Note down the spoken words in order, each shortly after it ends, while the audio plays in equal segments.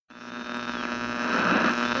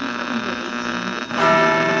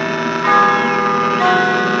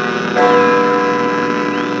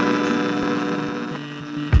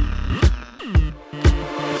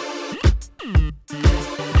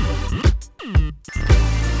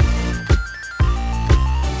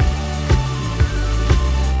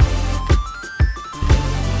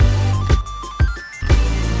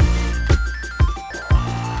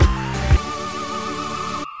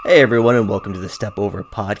Hey everyone, and welcome to the Step Over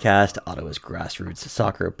podcast, Ottawa's grassroots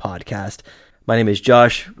soccer podcast. My name is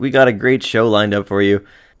Josh. We got a great show lined up for you.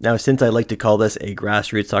 Now, since I like to call this a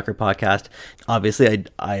grassroots soccer podcast, obviously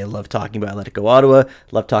I love talking about Atletico Ottawa,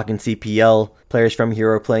 love talking CPL, players from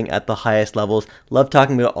here are playing at the highest levels, love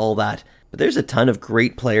talking about all that. But there's a ton of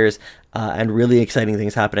great players and really exciting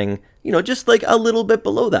things happening, just like a little bit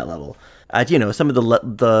below that level. At, some of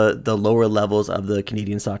the lower levels of the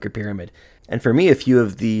Canadian soccer pyramid. And for me, a few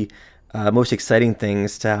of the most exciting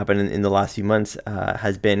things to happen in the last few months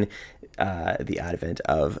has been the advent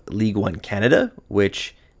of League One Canada,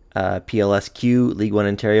 which PLSQ, League One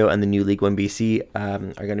Ontario, and the new League One BC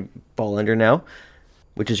are going to fall under now,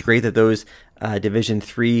 which is great that those Division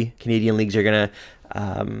 3 Canadian leagues are going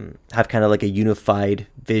to have kind of like a unified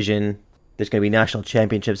vision. There's going to be national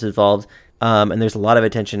championships involved. And there's a lot of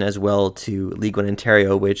attention as well to League One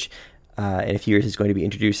Ontario, which in a few years is going to be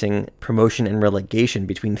introducing promotion and relegation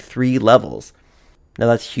between 3 levels. Now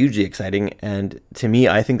that's hugely exciting, and to me,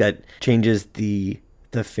 I think that changes the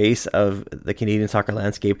face of the Canadian soccer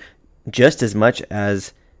landscape just as much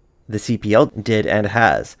as the CPL did and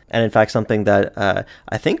has. And in fact, something that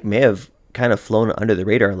I think may have kind of flown under the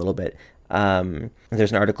radar a little bit.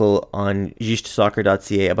 There's an article on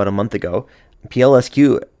justsoccer.ca about a month ago.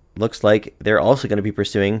 PLSQ looks like they're also going to be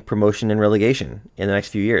pursuing promotion and relegation in the next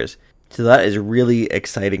few years. So that is really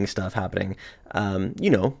exciting stuff happening. And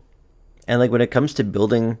like when it comes to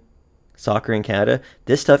building soccer in Canada,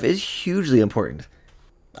 this stuff is hugely important.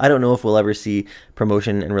 I don't know if we'll ever see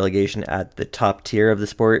promotion and relegation at the top tier of the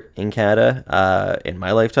sport in Canada in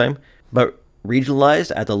my lifetime, but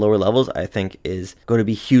regionalized at the lower levels, I think is going to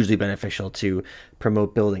be hugely beneficial to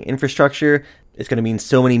promote building infrastructure. It's going to mean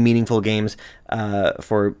so many meaningful games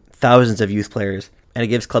for thousands of youth players, and it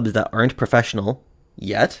gives clubs that aren't professional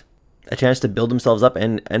yet a chance to build themselves up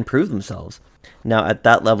and prove themselves. Now, at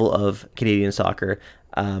that level of Canadian soccer,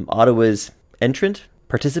 Ottawa's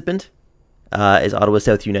participant is Ottawa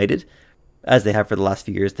South United. As they have for the last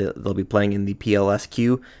few years, they'll be playing in the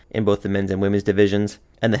PLSQ in both the men's and women's divisions.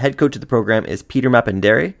 And the head coach of the program is Peter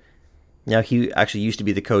Mapendere. Now, he actually used to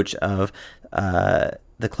be the coach of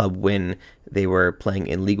the club when they were playing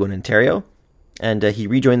in League One Ontario. And he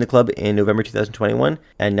rejoined the club in November 2021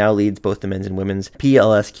 and now leads both the men's and women's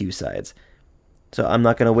PLSQ sides. So I'm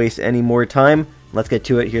not going to waste any more time. Let's get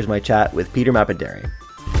to it. Here's my chat with Peter Mapendere.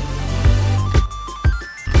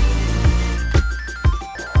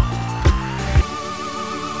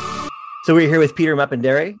 So we're here with Peter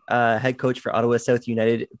Mapendere, head coach for Ottawa South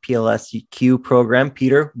United PLSQ program.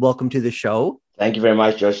 Peter, welcome to the show. Thank you very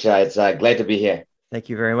much, Josh. It's glad to be here. Thank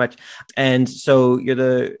you very much. And so you're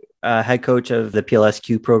the head coach of the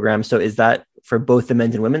PLSQ program. So is that for both the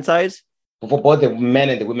men's and women's sides? For both the men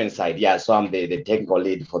and the women's side, yeah. So I'm the technical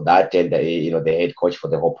lead for that, and the head coach for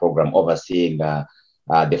the whole program, overseeing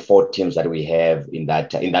the 4 teams that we have in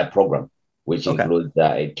that program, which includes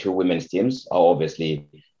 2 women's teams. Obviously,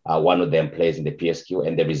 one of them plays in the PSQ,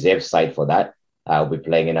 and the reserve side for that will be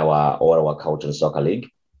playing in our Ottawa Carlton Soccer League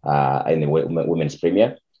in the Women's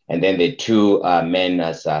Premier. And then the 2 men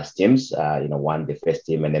as teams, one the first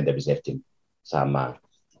team and then the reserve team. So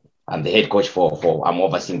I'm the head coach I'm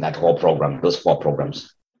overseeing that whole program, those 4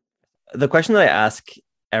 programs. The question that I ask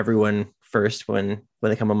everyone first when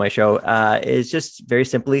they come on my show is just very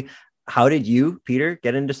simply, how did you, Peter,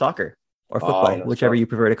 get into soccer or football, whichever you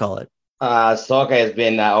prefer to call it? Soccer has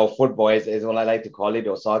been, or football is what I like to call it,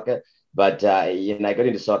 or soccer. But I got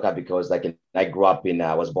into soccer because I grew up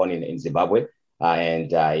I was born in Zimbabwe.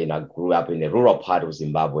 And I grew up in the rural part of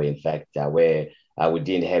Zimbabwe, in fact, where we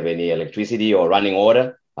didn't have any electricity or running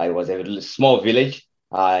water. It was a small village,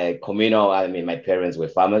 communal. My parents were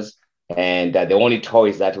farmers. And the only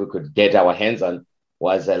toys that we could get our hands on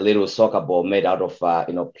was a little soccer ball made out of,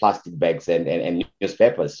 plastic bags and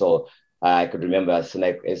newspapers. So I could remember as soon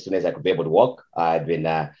as I could be able to walk, I'd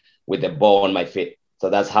been with the ball on my feet. So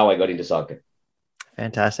that's how I got into soccer.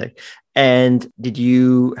 Fantastic. And did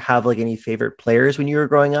you have any favorite players when you were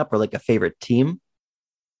growing up, or a favorite team?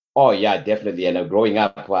 Oh yeah, definitely. And growing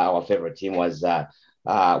up, our favorite team was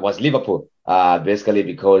Liverpool. Basically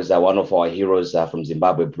because one of our heroes from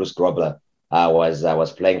Zimbabwe, Bruce Grobbelaar,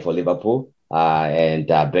 was playing for Liverpool. And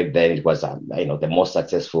back then it was the most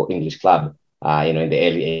successful English club. In the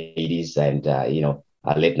early 80s and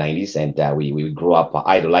late 90s, and we grew up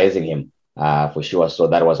idolizing him for sure. So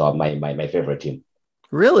that was my favorite team.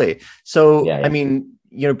 Really? So,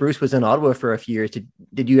 yeah. Bruce was in Ottawa for a few years.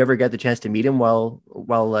 Did you ever get the chance to meet him while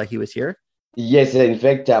he was here? Yes, in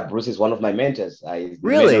fact, Bruce is one of my mentors. He's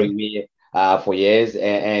been mentoring me for years,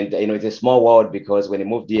 and it's a small world because when he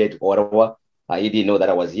moved here to Ottawa, he didn't know that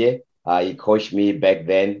I was here. He coached me back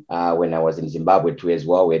then when I was in Zimbabwe too as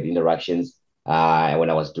well. We had interactions when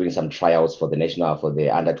I was doing some tryouts for the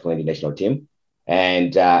under 20 national team.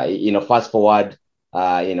 And fast forward,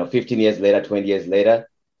 15 years later, 20 years later,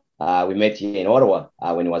 we met here in Ottawa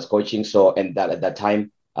when he was coaching. So, and at that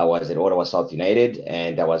time, I was at Ottawa South United,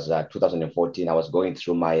 and that was 2014. I was going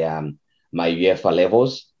through my UEFA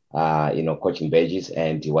levels, coaching badges,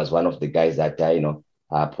 and he was one of the guys that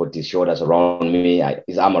put his shoulders around me,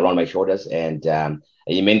 his arm around my shoulders, and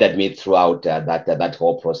he mentored me throughout that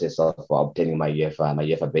whole process of obtaining my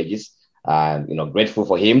UEFA badges. Grateful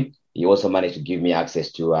for him. He also managed to give me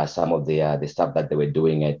access to some of the stuff that they were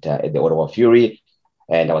doing at the Ottawa Fury,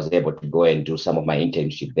 and I was able to go and do some of my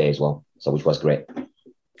internship there as well. So, which was great.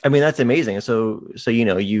 I mean, that's amazing. So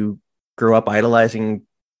you grew up idolizing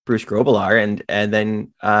Bruce Grobbelaar, and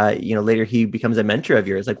then later he becomes a mentor of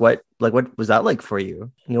yours. What was that like for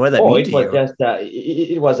you? What did that mean to you? It was just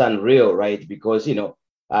it was unreal, right? Because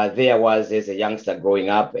there I was as a youngster growing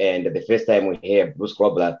up, and the first time we heard Bruce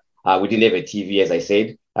Grobbelaar, we didn't have a TV, as I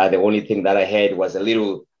said. The only thing that I had was a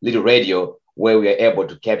little radio where we were able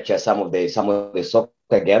to capture some of the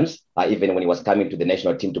soccer games. Even when he was coming to the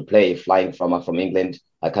national team to play, flying from England,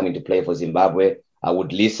 coming to play for Zimbabwe, I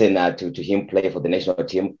would listen to him play for the national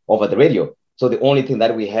team over the radio. So the only thing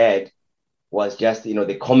that we had was just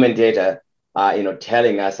the commentator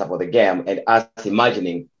telling us about the game and us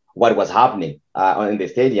imagining what was happening in the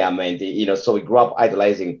stadium. And so we grew up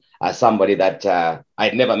idolizing somebody that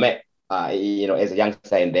I'd never met as a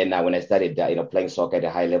youngster. And then when I started playing soccer at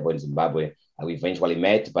a high level in Zimbabwe, we eventually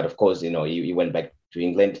met. But of course, he went back to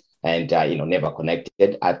England and never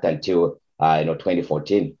connected up until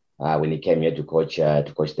 2014 when he came here to coach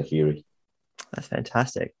the Fury. That's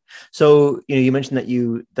fantastic. So you mentioned that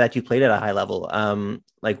you played at a high level.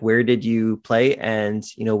 Where did you play, and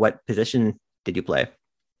what position did you play?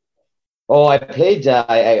 Oh, I played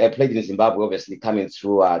in Zimbabwe, obviously coming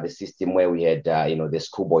through the system where we had the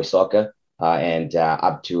schoolboy soccer and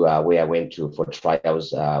up to where I went to for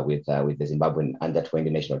trials with the Zimbabwean under 20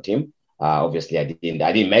 national team. Obviously, I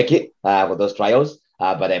didn't make it for those trials,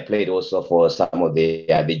 but I played also for some of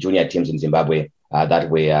the junior teams in Zimbabwe that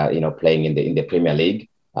were playing in the Premier League,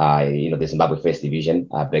 the Zimbabwe First Division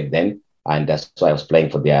back then, and so I was playing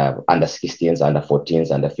for the under 16s, under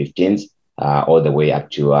 14s, under 15s, all the way up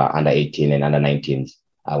to under 18 and under 19s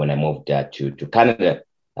when I moved to Canada.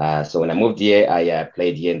 So when I moved here, I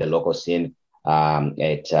played here in the local scene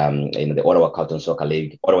at the Ottawa Carlton Soccer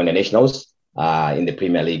League, Ottawa Internationals in the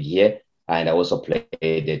Premier League here, and I also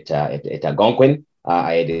played at Algonquin.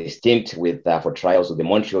 I had a stint for trials with the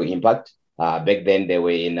Montreal Impact. Back then they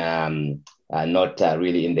were in not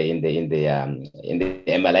really in the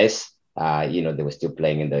MLS. They were still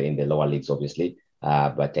playing in the lower leagues, obviously.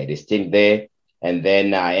 But I had a stint there, and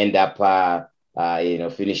then I end up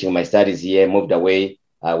finishing my studies here. Moved away.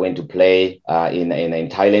 Went to play in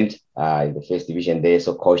Thailand, in the first division there.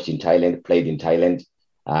 So coached in Thailand, played in Thailand.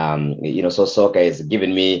 So soccer has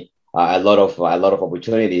given me a lot of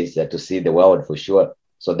opportunities to see the world for sure.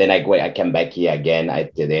 So then I came back here again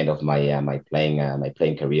at the end of my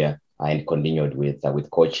playing career and continued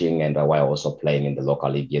with coaching, and while also playing in the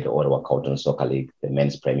local league here, the Ottawa Carlton Soccer League, the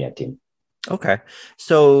men's premier team. Okay,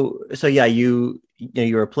 so yeah, you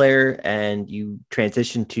were a player and you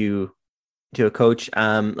transitioned to a coach.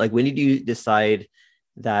 When did you decide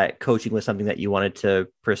that coaching was something that you wanted to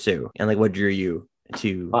pursue, and what drew you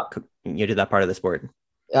to that part of the sport?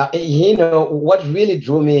 What really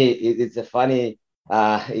drew me it's a funny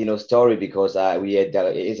story, because we had,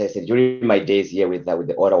 as I said, during my days here with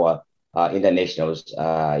the Ottawa Internationals,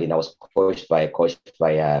 I was coached by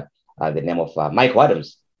the name of Mike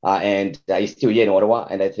Adams, and he's still here in Ottawa,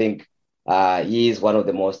 and I think he is one of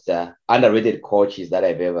the most underrated coaches that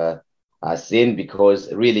I've ever seen, because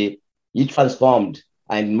really he transformed,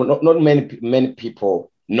 and not many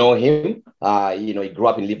people know him. He grew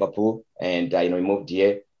up in Liverpool, and he moved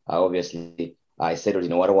here. Obviously, I settled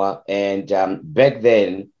in Ottawa, and back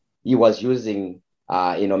then he was using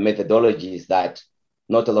methodologies that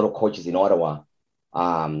not a lot of coaches in Ottawa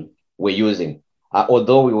were using.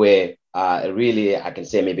 Although we were really, I can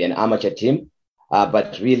say maybe an amateur team,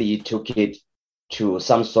 but really he took it to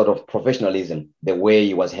some sort of professionalism. The way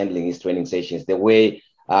he was handling his training sessions, the way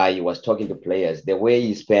he was talking to players, the way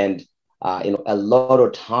he spent a lot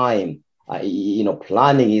of time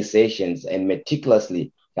planning his sessions and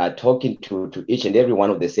meticulously talking to each and every one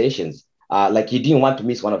of the sessions, like he didn't want to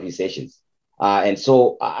miss one of his sessions. And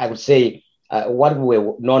so I would say what we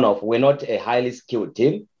were known of, we're not a highly skilled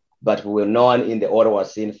team, but we were known in the Ottawa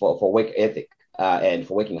scene for work ethic and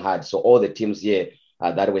for working hard. So all the teams here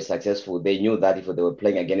that were successful, they knew that if they were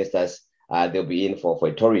playing against us, they'll be in for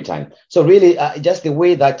a tour time. So really, just the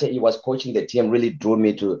way that he was coaching the team really drew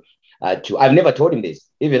me to. I've never told him this.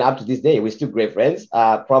 Even up to this day, we're still great friends.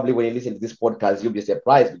 Probably when you listen to this podcast, you'll be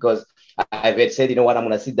surprised because I've had said, you know what, I'm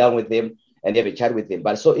going to sit down with him and have a chat with him.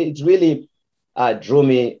 But so it really drew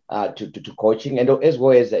me to coaching, and as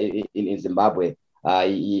well as in Zimbabwe.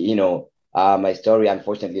 My story,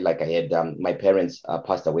 unfortunately, like I had, my parents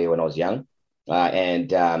passed away when I was young,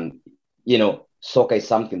 soccer is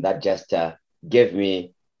something that just gave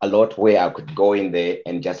me a lot where I could go in there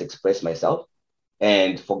and just express myself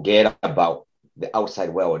and forget about the outside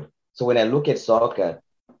world. So when I look at soccer,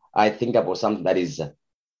 I think about something that is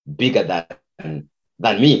bigger than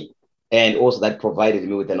me, and also that provided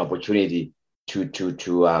me with an opportunity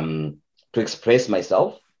to express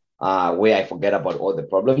myself, where I forget about all the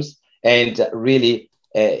problems. And really,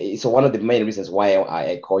 so one of the main reasons why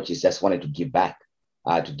I coach is just wanted to give back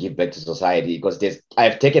to society, because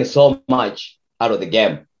I've taken so much out of the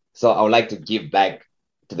game. So I would like to give back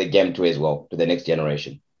to the game too as well, to the next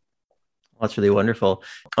generation. That's really wonderful.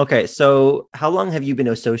 Okay, so how long have you been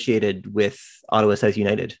associated with Ottawa South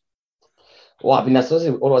United? Well, I've been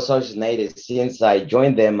associated with Ottawa South United since I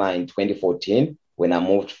joined them in 2014 when I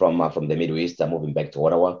moved from the Middle East. I'm moving back to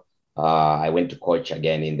Ottawa. I went to coach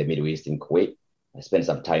again in the Middle East in Kuwait. I spent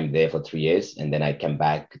some time there for 3 years, and then I came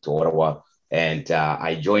back to Ottawa, and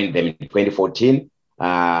I joined them in 2014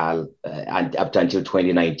 and up until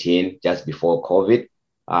 2019, just before COVID.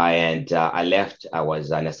 I left. I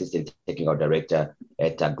was an assistant technical director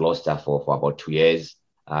at Gloucester for about 2 years.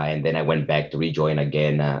 And then I went back to rejoin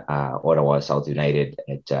again Ottawa South United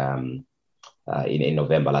in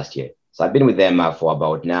November last year. So I've been with them for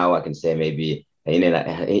about now, I can say maybe, on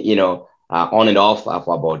and off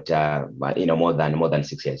for about, more than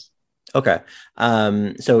 6 years. Okay.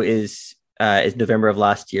 So is November of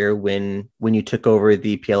last year when you took over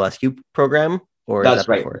the PLSQ program, or That's is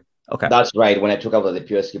that before? Right. Okay. That's right. When I took over the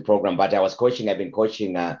PLSQ program, but I've been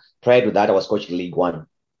coaching, prior to that, I was coaching League One.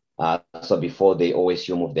 So before the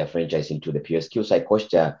OSU moved their franchise into the PLSQ, so I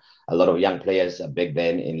coached a lot of young players back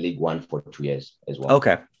then in League One for 2 years as well.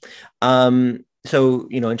 Okay. So,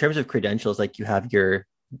 in terms of credentials, like you have your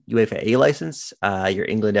UEFA A license, your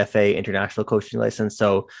England FA international coaching license.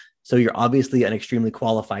 So you're obviously an extremely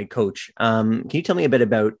qualified coach. Can you tell me a bit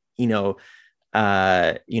about,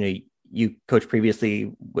 you coached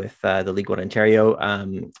previously with the League One Ontario,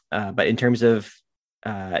 but in terms of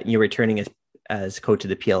you returning as coach of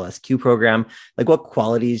the PLSQ program, like what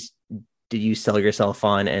qualities did you sell yourself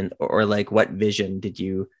on, or like what vision did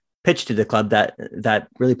you pitch to the club that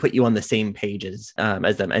really put you on the same page as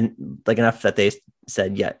them, and like enough that they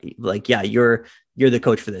said, you're the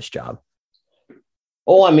coach for this job?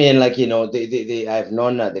 Oh, I mean, I've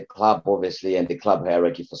known the club obviously and the club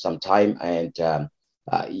hierarchy for some time, and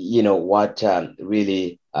what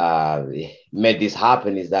really made this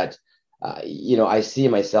happen is that I see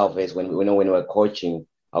myself as when we're coaching,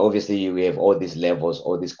 obviously we have all these levels,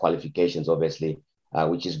 all these qualifications, obviously,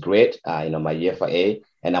 which is great. My UEFA A,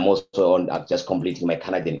 and I'm also just completing my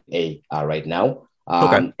Canadian A right now.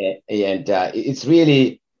 Okay. And it's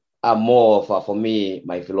really more for me,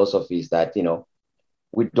 my philosophy is that,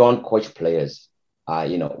 we don't coach players.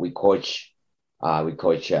 We coach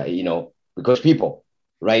people,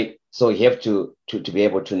 right? So you have to be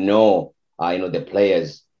able to know, the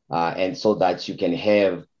players, and so that you can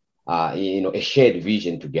have, a shared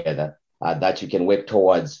vision together, that you can work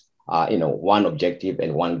towards, one objective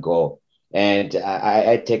and one goal. And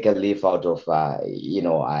I take a leaf out of, a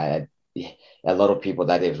lot of people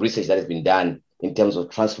that have research that has been done in terms of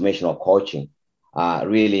transformational coaching.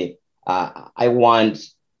 Really, I want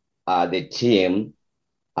the team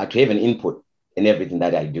to have an input in everything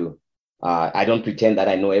that I do. I don't pretend that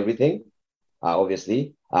I know everything,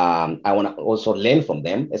 obviously. I want to also learn from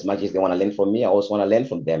them as much as they want to learn from me. I also want to learn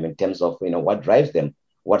from them in terms of, what drives them,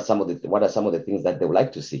 what are some of the things that they would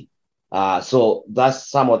like to see. So that's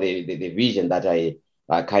some of the vision that I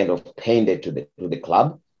kind of painted to the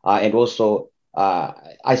club. And also,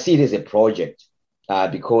 I see it as a project,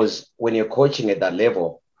 because when you're coaching at that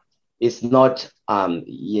level, it's not, I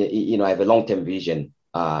have a long-term vision.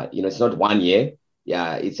 It's not 1 year.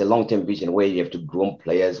 Yeah, it's a long-term vision where you have to groom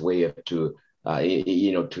players, where you have to,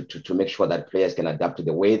 to make sure that players can adapt to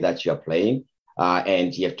the way that you're playing.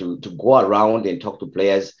 And you have to go around and talk to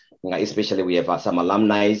players, especially we have some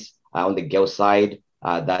alumni on the girls' side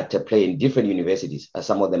that play in different universities.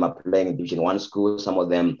 Some of them are playing in Division 1 schools. Some of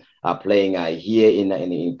them are playing here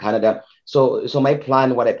in Canada. So my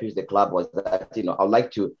plan, what I pitched the club was that, I'd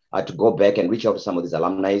like to go back and reach out to some of these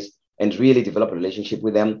alumni and really develop a relationship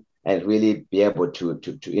with them, and really be able to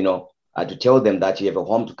to tell them that you have a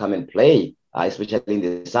home to come and play, especially in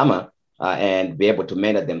the summer, and be able to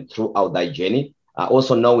mentor them throughout that journey.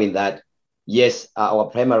 Also knowing that, yes, our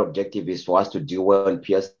primary objective is for us to do well in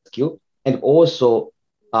PLSQ, and also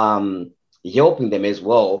helping them as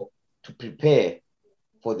well to prepare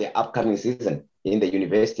for the upcoming season in the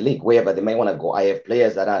University League, wherever they may want to go. I have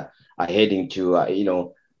players that are heading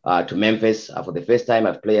to to Memphis for the first time.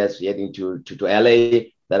 I have players heading to LA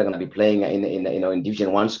that are going to be playing in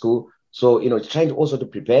Division One school. So trying to also to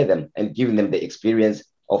prepare them and giving them the experience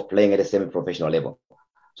of playing at a semi-professional level.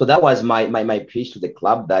 So that was my pitch to the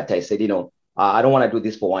club, that I said, I don't want to do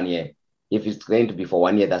this for 1 year. If it's going to be for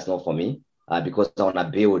 1 year, that's not for me, because I want to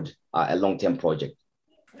build a long-term project.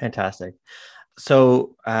 Fantastic.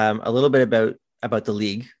 So a little bit about the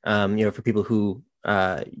league, for people who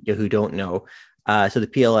don't know. So the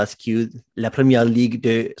PLSQ, La Première Ligue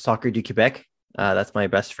de Soccer du Québec. That's my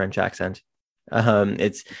best French accent.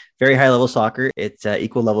 It's very high level soccer. It's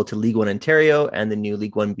equal level to League One Ontario and the new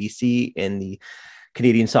League One BC in the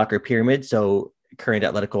Canadian soccer pyramid. So current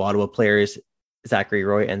Atletico Ottawa players, Zachary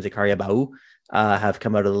Roy and Zakaria Baou, have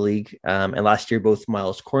come out of the league. And last year, both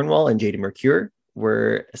Miles Cornwall and Jaden Mercure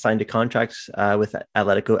were assigned to contracts with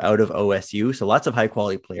Atletico out of OSU. So lots of high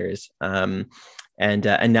quality players. And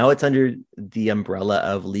now it's under the umbrella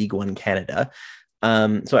of League One Canada.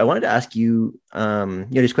 So I wanted to ask you,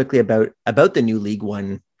 just quickly about the new League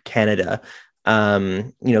One Canada,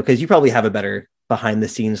 because you probably have a better behind the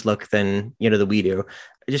scenes look than, that we do.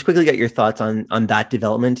 Just quickly get your thoughts on that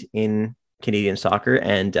development in Canadian soccer,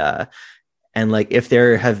 and like if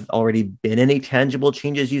there have already been any tangible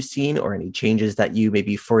changes you've seen or any changes that you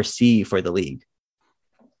maybe foresee for the league.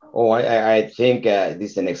 Oh, I think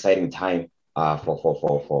this is an exciting time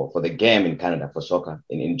for the game in Canada, for soccer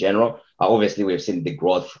in general. Obviously, we've seen the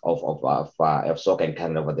growth of soccer in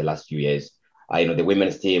Canada over the last few years. The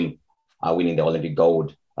women's team winning the Olympic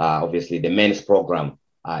gold. Obviously, the men's program,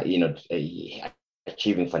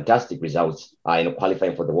 achieving fantastic results.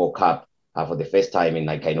 Qualifying for the World Cup for the first time in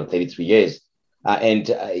 33 years. And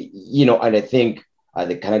I think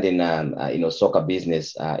the Canadian soccer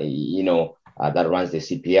business, that runs the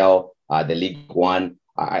CPL, the League One.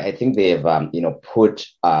 I think they have, put,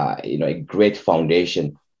 a great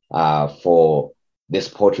foundation for the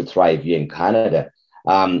sport to thrive here in Canada.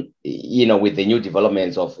 With the new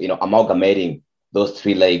developments of, amalgamating those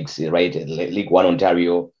three leagues, right? League One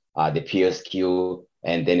Ontario, the PLSQ,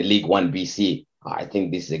 and then League One BC. I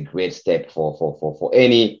think this is a great step for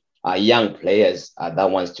any young players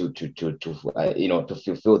that wants to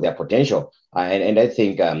fulfill their potential. And I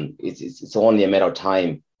think it's only a matter of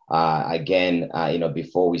time. Again,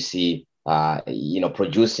 before we see,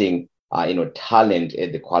 producing, talent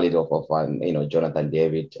at the quality of Jonathan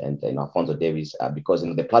David and Alfonso Davis, because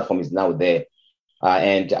the platform is now there.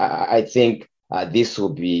 And I think this will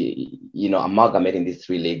be, amalgamating these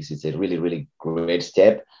three leagues. It's a really, really great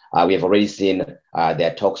step. We have already seen there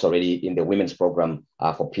are talks already in the women's program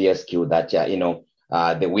for PSQ that,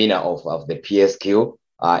 the winner of the PSQ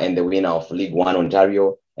and the winner of League One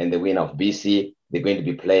Ontario and the winner of BC, they're going to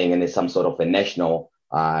be playing in some sort of a national,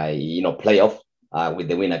 playoff with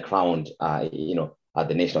the winner crowned, the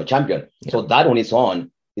national champion. Yeah. So that on its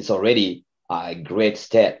own is already a great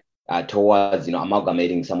step towards,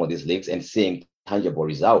 amalgamating some of these leagues and seeing tangible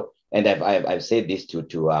result. And I've said this to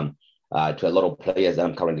a lot of players that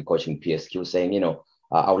I'm currently coaching PSQ, saying,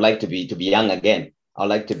 I would like to be young again. I'd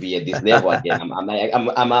like to be at this level again.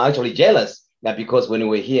 I'm actually jealous that, because when we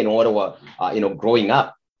were here in Ottawa, growing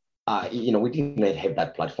up, we didn't have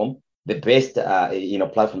that platform. The best,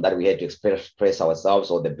 platform that we had to express ourselves,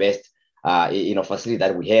 or the best, facility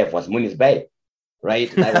that we have was Moonies Bay, right?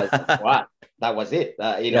 That was wow, that was it.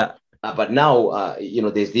 Yeah. But now,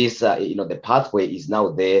 there's this, the pathway is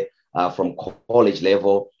now there from college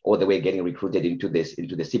level all the way getting recruited into the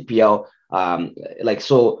CPL.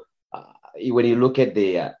 When you look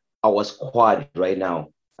at our squad right now,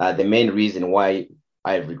 the main reason why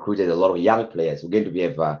I've recruited a lot of young players, we're going to be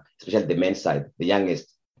especially the men's side, the youngest,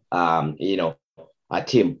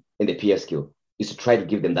 team in the PSQ, is to try to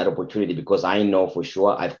give them that opportunity, because I know for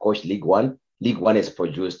sure I've coached League One. League One has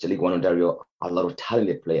produced, League One Ontario, a lot of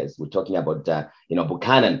talented players. We're talking about,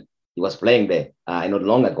 Buchanan. He was playing there not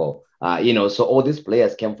long ago. So all these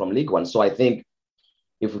players came from League One. So I think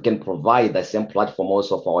if we can provide the same platform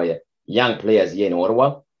also for our young players here in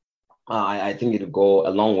Ottawa, I think it'll go a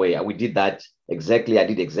long way. We did that exactly. I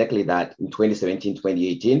did exactly that in 2017,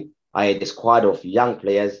 2018. I had a squad of young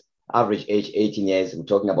players, average age 18 years. We're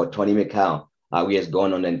talking about Tony McCall. He has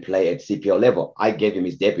gone on and played at CPL level. I gave him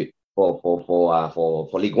his debut for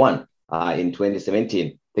League One in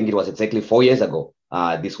 2017. think it was exactly 4 years ago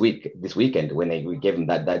this weekend when we gave him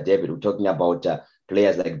that debut. We're talking about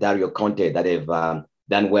players like Dario Conte that have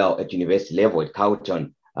done well at university level at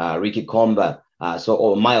Carlton, Ricky Comba,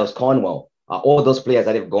 or Miles Cornwell, all those players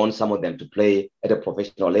that have gone, some of them to play at the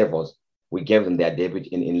professional levels. We gave them their debut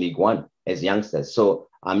in League One as youngsters. So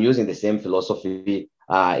I'm using the same philosophy,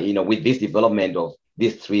 with this development of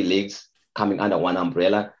these three leagues coming under one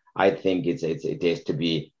umbrella. I think it has to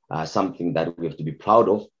be something that we have to be proud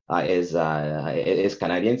of as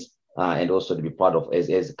Canadians, and also to be proud of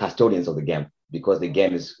as custodians of the game, because the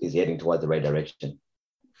game is heading towards the right direction.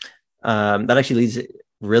 That actually leads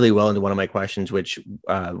really well into one of my questions, which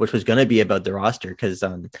was going to be about the roster, because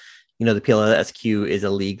the PLSQ is a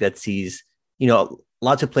league that sees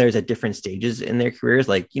lots of players at different stages in their careers.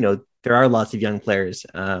 Like there are lots of young players,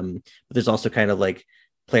 but there's also kind of like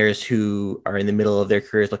players who are in the middle of their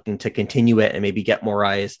careers looking to continue it and maybe get more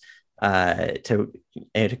eyes to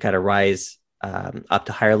kind of rise up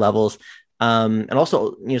to higher levels. And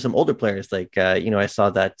also, some older players like, I saw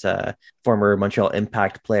that former Montreal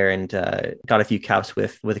Impact player and got a few caps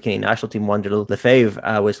with the Canadian national team. Wonder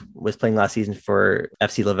Lefebvre was playing last season for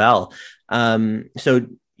FC Laval. So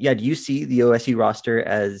yeah, do you see the OSU roster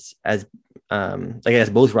as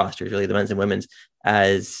both rosters, really, the men's and women's,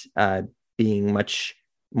 as being much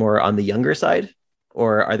more on the younger side,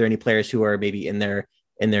 or are there any players who are maybe in their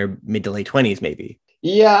mid to late 20s, maybe?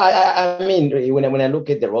 Yeah, I mean, when I look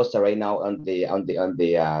at the roster right now on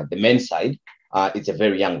the men's side, it's a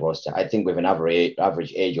very young roster. I think we have an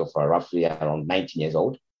average age of roughly around 19 years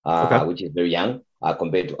old, which is very young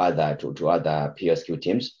compared to other PLSQ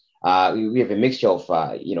teams. We have a mixture of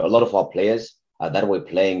a lot of our players that were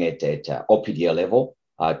playing at OPDL level,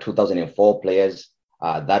 2004 players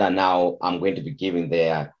that are now going to be giving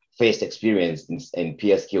their first experience in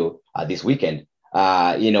PLSQ this weekend.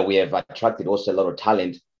 We have attracted also a lot of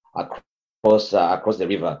talent across the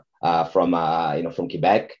river from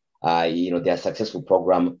Quebec. Their successful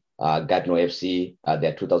program, Gatineau FC,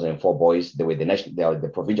 their 2004 boys, they were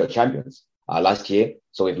the provincial champions last year.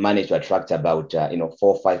 So we've managed to attract about 4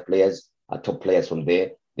 or 5 players, top players from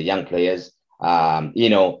there, the young players.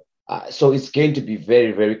 So it's going to be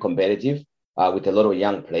very, very competitive with a lot of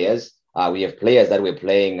young players. We have players that we're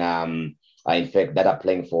playing. In fact, that are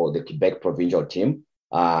playing for the Quebec provincial team,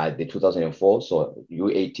 the 2004, so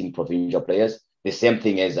U18 provincial players. The same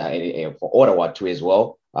thing as for Ottawa too as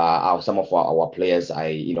well. Some of our players,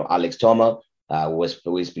 Alex Thomas,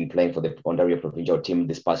 who has been playing for the Ontario provincial team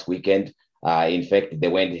this past weekend. In fact, they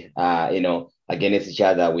went, against each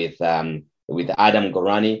other with Adam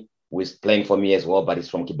Gorani, who is playing for me as well, but he's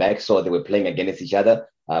from Quebec. So they were playing against each other,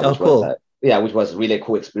 cool. which was really a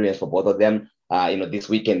cool experience for both of them. This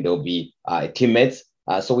weekend they'll be teammates.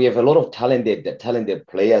 So we have a lot of talented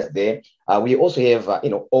players there. We also have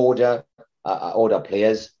older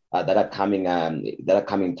players that are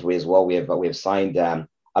coming through as well. We have signed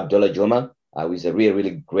Abdullah Juma, who is a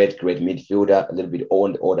really great midfielder, a little bit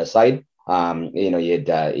on the older side. He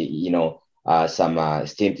had some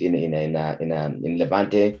stint in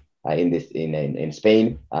Levante in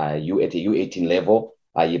Spain, at the U18 level.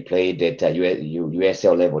 He played at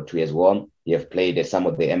USL level too as well. He have played at some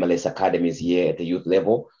of the MLS academies here at the youth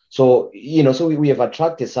level. So we have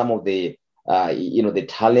attracted some of the good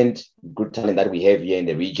talent that we have here in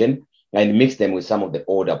the region, and mixed them with some of the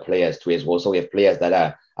older players too as well. So we have players that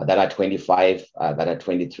are 25, that are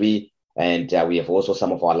 23, and we have also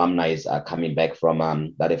some of our alumni coming back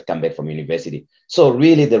that have come back from university. So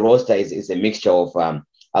really, the roster is a mixture of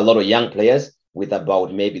a lot of young players with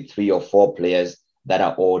about maybe 3 or 4 players that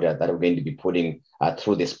are older, that are going to be putting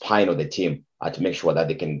through the spine of the team to make sure that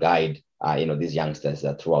they can guide these youngsters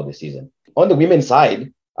throughout the season. On the women's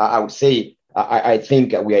side, I would say I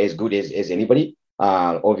think we are as good as anybody.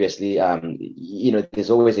 Obviously,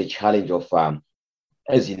 there's always a challenge of,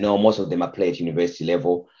 as you know, most of them are playing at university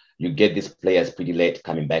level. You get these players pretty late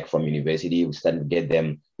coming back from university. We started to get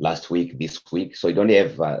them this week. So you don't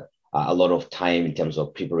have a lot of time in terms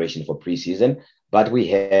of preparation for preseason. But we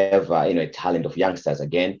have, a talent of youngsters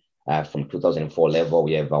again from 2004 level.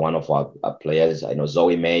 We have one of our players,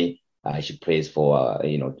 Zoe May. She plays for,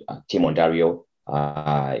 Team Ontario.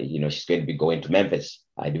 She's going to be going to Memphis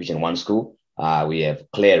Division 1 school. We have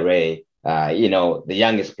Claire Ray, the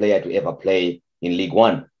youngest player to ever play in League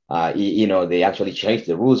One. They actually changed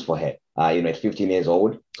the rules for her, at 15 years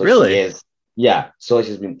old. So really? So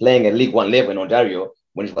she's been playing at League One level in Ontario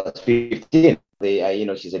when she was 15.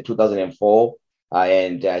 She's a 2004.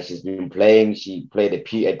 And she's been playing. She played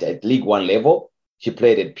at League One level. She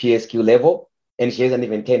played at PSQ level, and she hasn't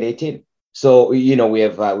even turned 18. So we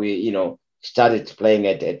have started playing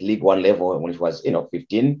at League One level when she was,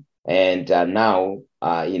 15. And now,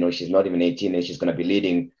 she's not even 18 and she's going to be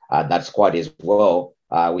leading that squad as well.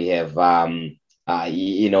 We have,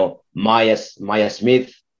 Maya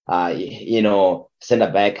Smith,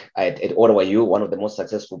 center back at Ottawa U, one of the most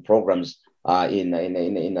successful programs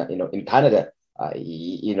in Canada,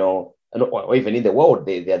 or even in the world.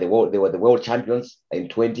 They were the world champions in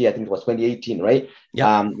 2018, right?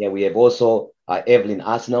 Yeah. We have also Evelyn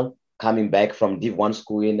Arsenal coming back from Div 1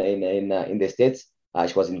 school in the States.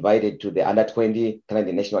 She was invited to the under 20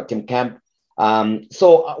 Canadian national team camp.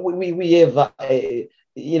 So we have,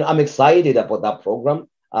 I'm excited about that program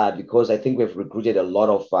because I think we've recruited a lot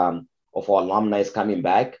of our alumni coming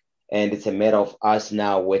back, and it's a matter of us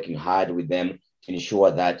now working hard with them to ensure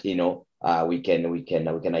that we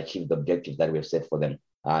can achieve the objectives that we have set for them.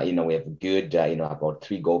 We have good, about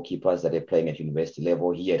 3 goalkeepers that are playing at university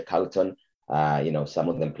level here at Carleton. Some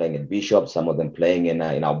of them playing at Bishop, some of them playing in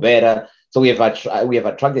Alberta. So we have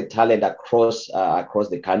attracted talent across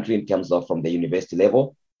the country in terms of from the university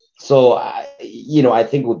level. So I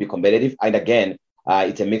think we'll be competitive. And again,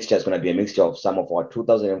 it's a mixture. It's going to be a mixture of some of our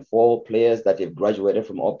 2004 players that have graduated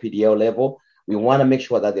from OPDL level. We want to make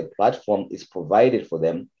sure that the platform is provided for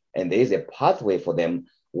them, and there is a pathway for them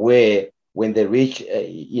where when they reach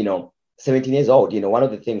 17 years old, one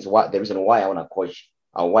of the things, the reason why I want to coach,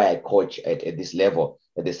 why I coach at this level,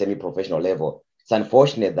 at the semi-professional level, it's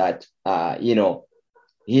unfortunate that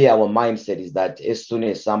here our mindset is that as soon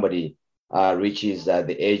as somebody reaches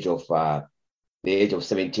the age of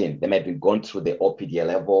 17, they might be gone through the OPDL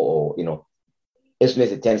level, or as soon as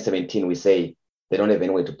they turn 17, we say they don't have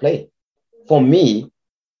anywhere to play. For me,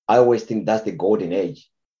 I always think that's the golden age.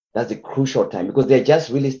 That's the crucial time, because they're just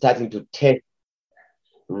really starting to take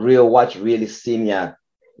really senior,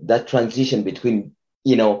 that transition between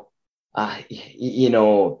youth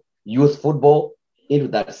football into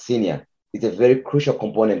that senior. It's a very crucial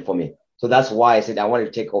component for me. So that's why I said I wanted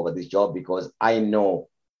to take over this job, because I know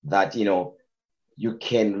that you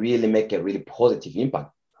can really make a really positive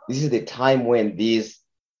impact. This is the time when these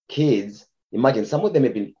kids, imagine some of them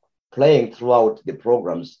have been playing throughout the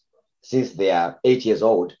programs since they are 8 years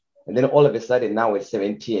old, and then all of a sudden now at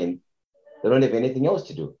 17, they don't have anything else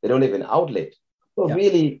to do. They don't have an outlet. So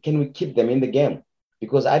really, can we keep them in the game?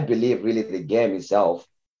 Because I believe really the game itself,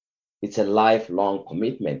 it's a lifelong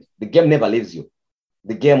commitment. The game never leaves you.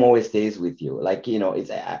 The game always stays with you. I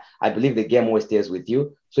believe the game always stays with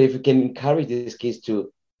you. So if you can encourage these kids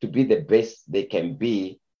to be the best they can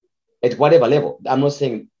be at whatever level. I'm not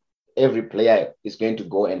saying every player is going to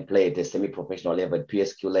go and play at a semi-professional level, at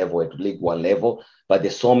PSQ level, at League One level, but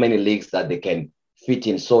there's so many leagues that they can fit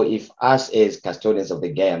in. So if us as custodians of the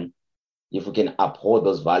game, if we can uphold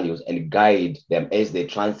those values and guide them as they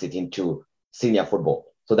transit into senior football.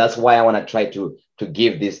 So that's why I want to try to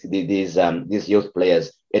give these youth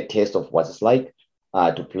players a taste of what it's like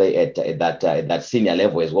to play at that senior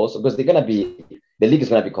level as well. So because the league is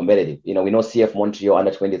going to be competitive. We know CF Montreal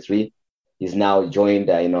under 23 is now joined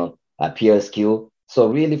PLSQ. So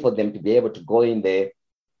really for them to be able to go in there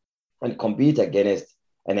and compete against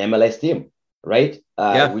an MLS team, right?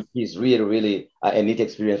 Which is really, really a neat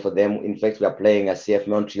experience for them. In fact, we are playing a CF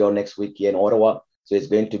Montreal next week here in Ottawa. So it's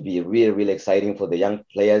going to be really, really exciting for the young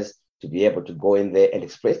players to be able to go in there and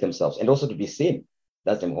express themselves and also to be seen.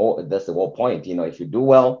 That's the whole point. If you do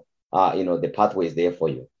well, the pathway is there for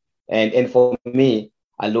you. And for me,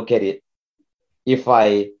 I look at it, if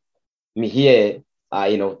I'm here,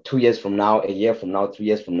 2 years from now, a year from now, 3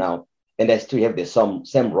 years from now, and I still have the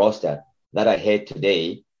same roster that I had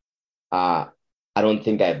today, I don't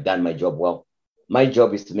think I've done my job well. My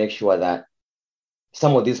job is to make sure that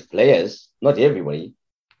some of these players, not everybody,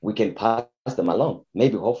 we can pass them along.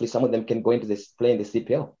 Maybe, hopefully, some of them can go into play in the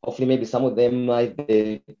CPL. Hopefully, maybe some of them,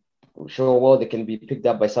 they show well, they can be picked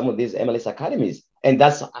up by some of these MLS academies. And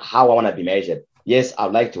that's how I want to be measured. Yes,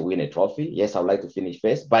 I'd like to win a trophy. Yes, I'd like to finish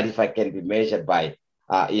first. But if I can be measured by,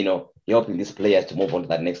 helping these players to move on to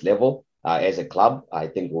that next level, as a club, I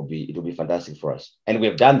think it will be fantastic for us. And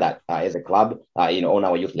we've done that as a club, on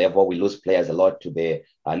our youth level. We lose players a lot to the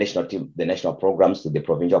national team, the national programs, to the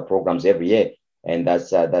provincial programs every year. And that's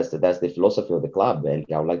the philosophy of the club. And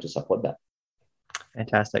I would like to support that.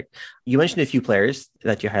 Fantastic. You mentioned a few players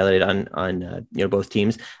that you highlighted on both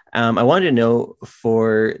teams. I wanted to know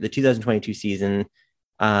for the 2022 season,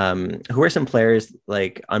 who are some players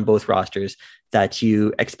like on both rosters that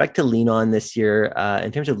you expect to lean on this year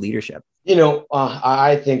in terms of leadership?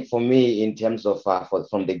 I think for me, in terms of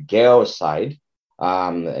from the girls' side,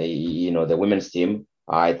 the women's team,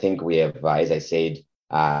 I think we have, as I said,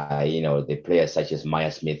 the players such as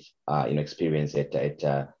Maya Smith, experience at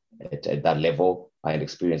at that level and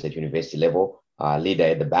experience at university level. Leader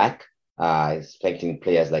at the back, expecting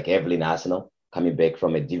players like Evelyn Arsenal coming back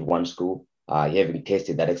from a Div 1 school, having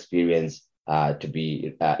tasted that experience to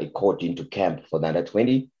be caught into camp for the under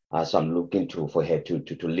 20. So I'm looking for her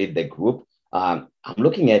to lead the group. I'm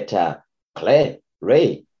looking at Claire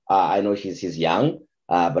Ray. I know she's young,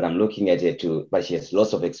 but I'm looking at her but she has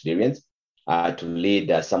lots of experience to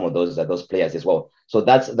lead some of those players as well. So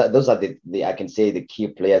those are the I can say the key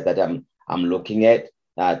players that I'm looking at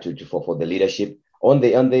for the leadership. On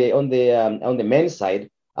the men's side,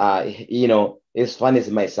 as fun as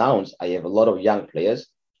it might sound, I have a lot of young players,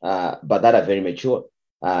 but that are very mature.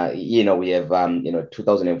 We have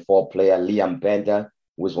 2004 player Liam Bender,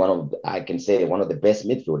 who is one of the best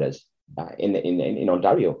midfielders in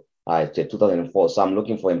Ontario. 2004. So I'm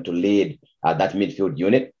looking for him to lead that midfield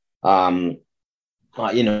unit. I'm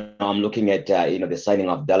looking at the signing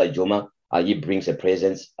of Dala Joma. He brings a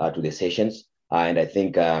presence to the sessions, and I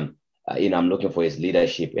think I'm looking for his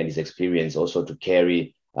leadership and his experience also to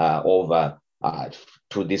carry over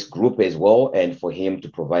to this group as well, and for him to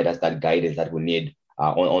provide us that guidance that we need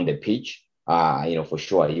on the pitch. For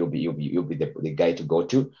sure you'll be the guy to go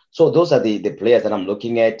to. So those are the players that I'm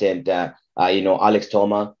looking at, and Alex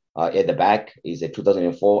Toma at the back is a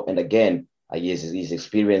 2004, and again his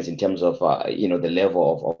experience in terms of the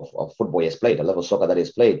level of football he has played, the level of soccer that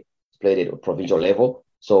he's played at a provincial level.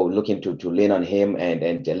 So looking to lean on him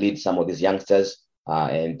and lead some of these youngsters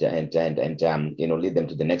and lead them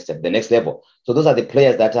to the next level. So those are the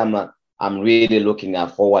players that I'm really looking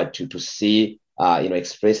forward to see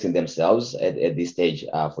expressing themselves at this stage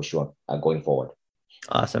for sure going forward.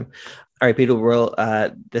 Awesome. All right, Peter,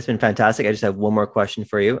 that's been fantastic. I just have one more question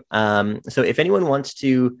for you. So if anyone wants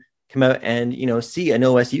to come out and see an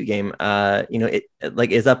OSU game,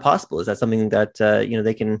 is that possible? Is that something that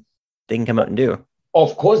they can come out and do?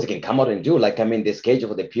 Of course, they can come out and do. The schedule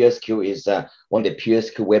for the PLSQ is on the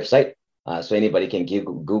PLSQ website, so anybody can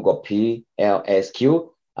Google PLSQ,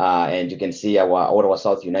 and you can see our Ottawa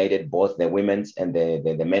South United, both the women's and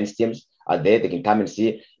the men's teams are there. They can come and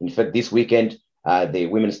see. In fact, this weekend, the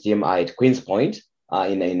women's team are at Queen's Point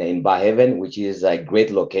in Barhaven, which is a great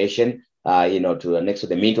location. To next to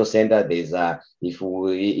the Minto Center. There's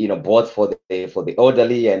both for the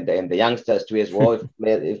elderly and the youngsters too as well.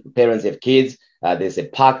 if parents have kids, there's a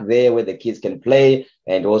park there where the kids can play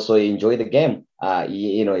and also enjoy the game.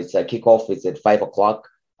 It's a kickoff. It's at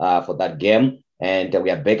 5:00 for that game, and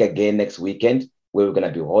we are back again next weekend. We're going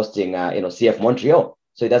to be hosting CF Montreal.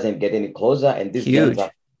 So it doesn't get any closer. And these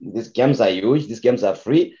games are huge. These games are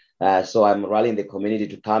free. So I'm rallying the community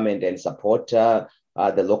to come and support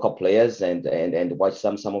the local players and watch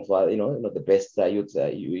some of the best youth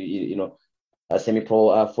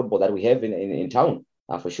semi-pro football that we have in town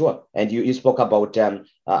for sure. And you spoke about Jaden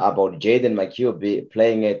McHugh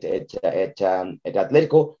playing at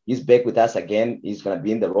Atletico. He's back with us again. He's going to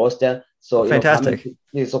be in the roster. So fantastic.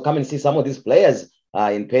 Come and see some of these players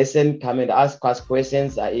in person. Come and ask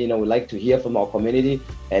questions. We like to hear from our community,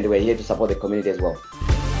 and we're here to support the community as well.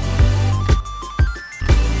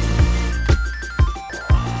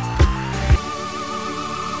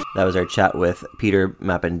 That was our chat with Peter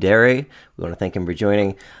Mapendere. We want to thank him for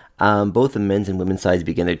joining. Both the men's and women's sides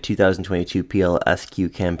begin their 2022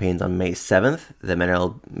 PLSQ campaigns on May 7th. The men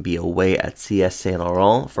will be away at CS Saint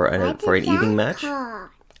Laurent for an evening match.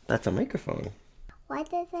 That's a microphone.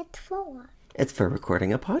 What is it for? It's for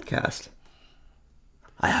recording a podcast.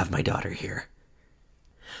 I have my daughter here.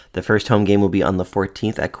 The first home game will be on the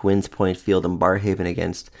 14th at Quinns Point Field in Barhaven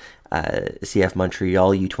against CF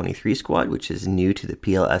Montreal U23 squad, which is new to the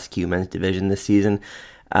PLSQ men's division this season.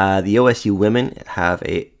 The OSU women have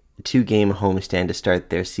a 2-game homestand to start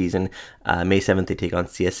their season. May 7th, they take on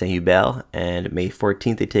CS Saint-Hubert, and May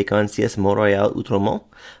 14th, they take on CS Montréal Outremont.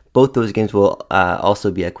 Both those games will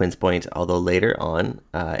also be at Quinns Point, although later on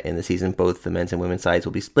in the season, both the men's and women's sides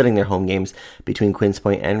will be splitting their home games between Quinns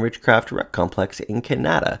Point and Ridgecraft Rec Complex in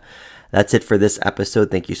Canada. That's it for this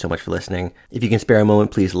episode. Thank you so much for listening. If you can spare a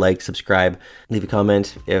moment, please like, subscribe, leave a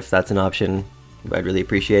comment if that's an option. I'd really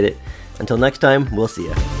appreciate it. Until next time, we'll see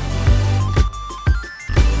you.